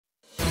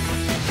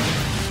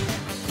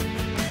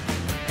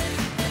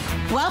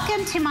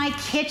Welcome to my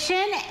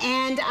kitchen,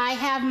 and I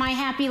have my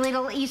happy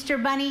little Easter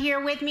bunny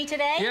here with me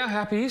today. Yeah,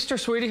 happy Easter,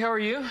 sweetie. How are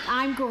you?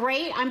 I'm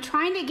great. I'm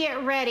trying to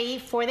get ready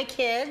for the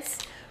kids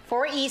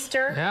for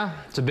Easter. Yeah,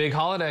 it's a big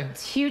holiday.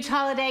 It's a huge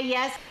holiday,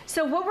 yes.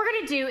 So what we're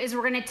gonna do is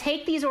we're gonna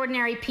take these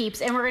ordinary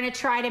Peeps and we're gonna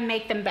try to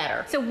make them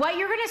better. So what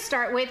you're gonna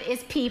start with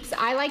is Peeps.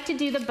 I like to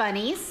do the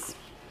bunnies.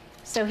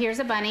 So here's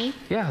a bunny.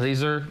 Yeah,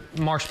 these are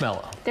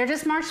marshmallow. They're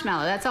just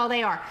marshmallow, that's all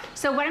they are.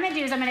 So what I'm gonna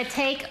do is I'm gonna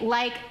take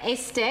like a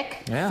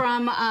stick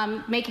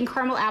from making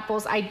caramel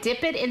apples. I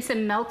dip it in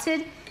some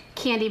melted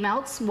candy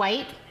melts,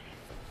 white.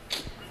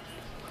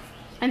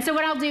 And so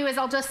what I'll do is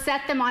I'll just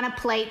set them on a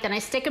plate, then I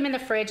stick them in the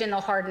fridge and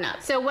they'll harden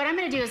up. So what I'm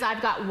gonna do is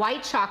I've got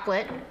white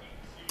chocolate,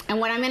 and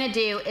what I'm gonna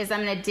do is I'm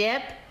gonna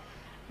dip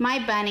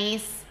my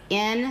bunnies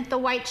in the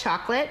white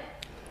chocolate.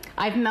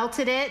 I've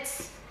melted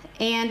it.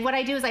 And what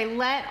I do is I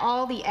let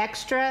all the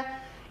extra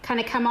kind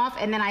of come off,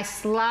 and then I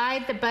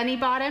slide the bunny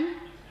bottom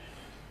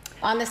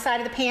on the side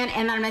of the pan,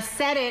 and then I'm gonna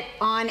set it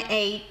on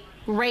a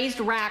raised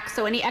rack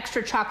so any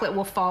extra chocolate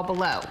will fall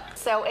below.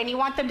 So, and you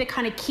want them to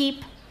kind of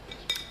keep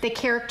the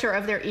character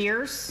of their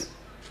ears,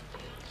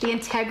 the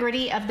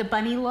integrity of the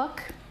bunny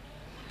look.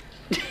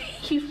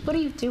 What are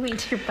you doing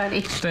to your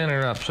bunny? Standing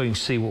her up so you can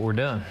see what we're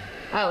doing.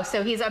 Oh,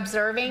 so he's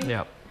observing?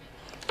 Yep.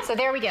 So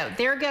there we go.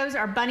 There goes,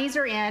 our bunnies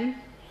are in.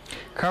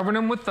 Covering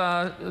them with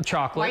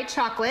chocolate. White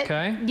chocolate.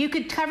 Okay. You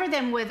could cover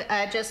them with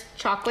just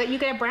chocolate. You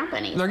could have brown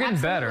bunnies. They're getting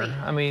better.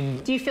 I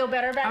mean. Do you feel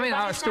better about it? I mean,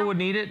 I still would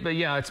need it, but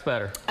yeah, it's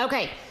better.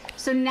 Okay.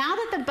 So now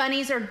that the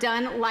bunnies are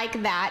done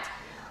like that,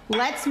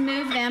 let's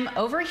move them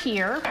over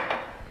here.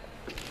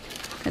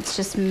 Let's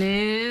just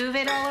move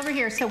it all over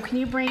here. So can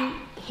you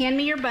hand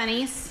me your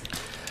bunnies,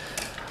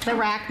 the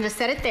rack, and just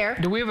set it there.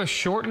 Do we have a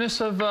shortness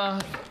of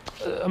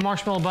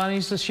marshmallow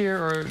bunnies this year,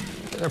 or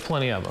there are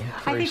plenty of them?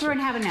 I think we're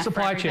gonna have enough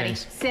supply for everybody.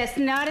 chains. Sis,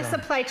 not a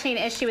supply chain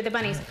issue with the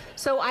bunnies.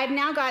 So I've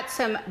now got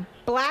some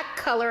black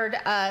colored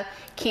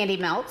candy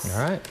melts.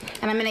 All right.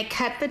 And I'm gonna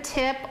cut the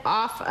tip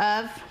off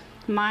of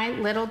my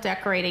little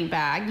decorating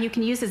bag. You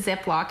can use a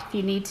Ziploc if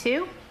you need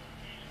to.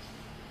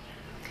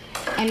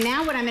 And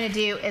now what I'm gonna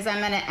do is I'm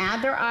gonna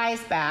add their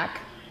eyes back.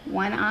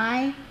 One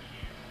eye,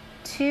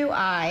 two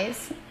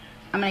eyes.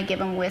 I'm gonna give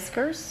them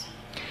whiskers.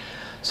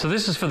 So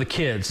this is for the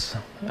kids,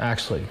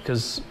 actually,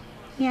 because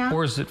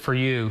or is it for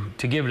you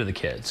to give it to the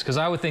kids? Because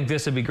I would think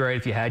this would be great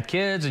if you had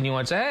kids and you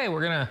want to say, hey,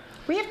 we're gonna.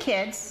 We have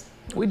kids.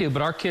 We do,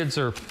 but our kids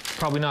are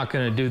probably not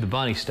gonna do the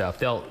bunny stuff.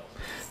 They'll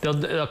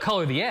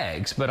color the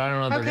eggs, but I don't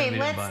know if they're gonna do the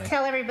bunny. Okay, let's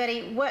tell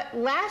everybody what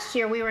last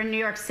year we were in New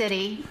York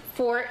City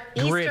for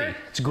Easter.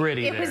 It's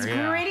gritty. It was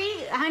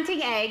gritty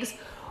hunting eggs.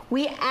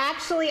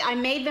 I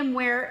made them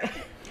wear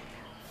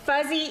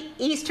fuzzy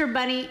Easter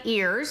bunny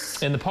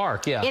ears. In the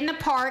park, yeah. In the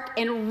park,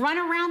 and run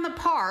around the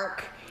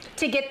park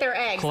to get their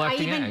eggs.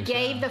 Collecting I even eggs,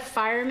 gave the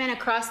firemen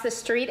across the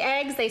street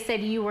eggs. They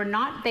said, you're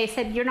not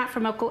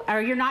from Oklahoma,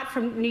 or you're not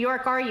from New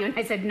York, are you? And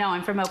I said, no,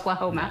 I'm from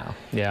Oklahoma.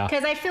 No. Yeah.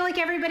 Because I feel like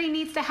everybody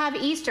needs to have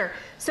Easter.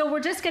 So we're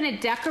just gonna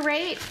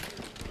decorate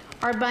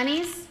our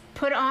bunnies,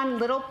 put on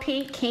little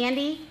pink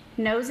candy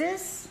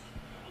noses,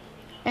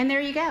 and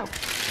there you go.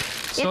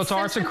 So it's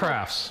arts and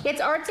crafts. It's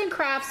arts and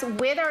crafts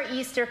with our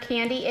Easter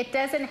candy. It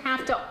doesn't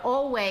have to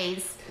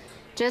always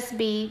just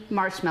be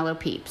marshmallow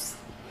Peeps.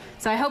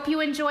 So I hope you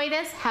enjoy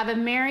this. Have a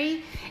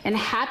merry and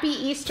happy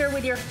Easter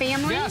with your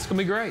family. Yeah, it's gonna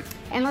be great.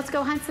 And let's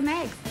go hunt some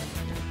eggs.